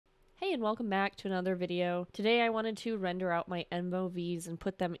Hey and welcome back to another video. Today I wanted to render out my MOVs and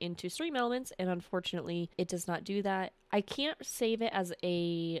put them into Stream Elements, and unfortunately it does not do that. I can't save it as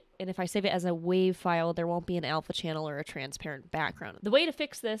and if I save it as a WAV file, there won't be an alpha channel or a transparent background. The way to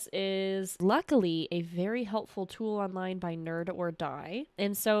fix this is luckily a very helpful tool online by Nerd or Die.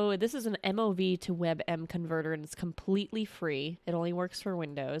 And so this is an MOV to WebM converter, and it's completely free. It only works for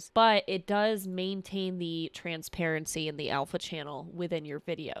Windows, but it does maintain the transparency in the alpha channel within your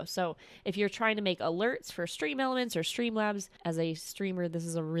video. So if you're trying to make alerts for Stream Elements or Streamlabs as a streamer, this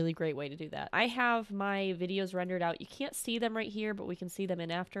is a really great way to do that. I have my videos rendered out. You can't see them right here, but we can see them in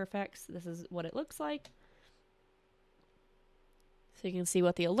After Effects. This is what it looks like. So you can see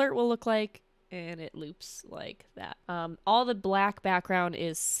what the alert will look like, and it loops like that. All the black background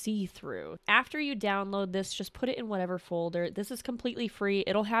is see-through. After you download this, just put it in whatever folder. This is completely free.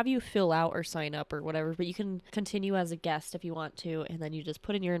 It'll have you fill out or sign up or whatever, but you can continue as a guest if you want to, and then you just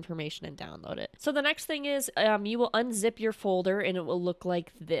put in your information and download it. So the next thing is you will unzip your folder, and it will look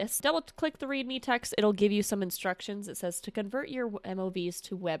like this. Double-click the README text. It'll give you some instructions. It says to convert your MOVs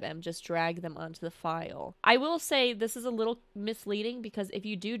to WebM, just drag them onto the file. I will say this is a little misleading because if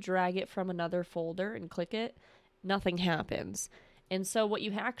you do drag it from another folder and click it, nothing happens. And so what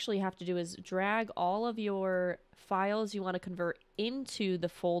you actually have to do is drag all of your files you want to convert into the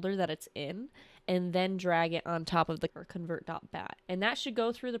folder that it's in, and then drag it on top of the convert.bat. And that should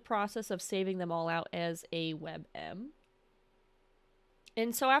go through the process of saving them all out as a WebM.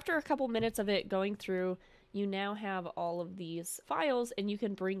 And so after a couple minutes of it going through, you now have all of these files, and you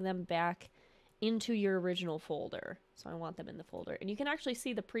can bring them back into your original folder. So I want them in the folder, and you can actually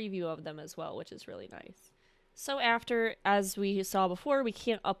see the preview of them as well, which is really nice. So after, as we saw before, we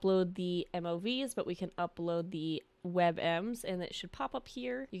can't upload the MOVs, but we can upload the WebMs, and it should pop up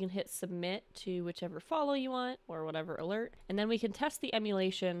here. You can hit submit to whichever follow you want or whatever alert, and then we can test the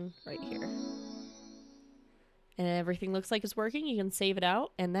emulation right here. And everything looks like it's working. You can save it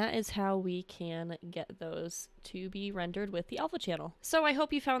out, and that is how we can get those to be rendered with the alpha channel. So I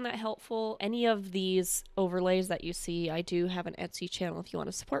hope you found that helpful. Any of these overlays that you see, I do have an Etsy channel if you want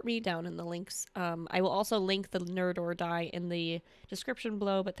to support me, down in the links. I will also link the Nerd or Die in the description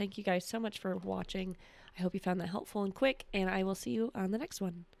below, but thank you guys so much for watching. I hope you found that helpful and quick, and I will see you on the next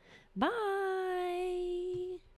one. Bye!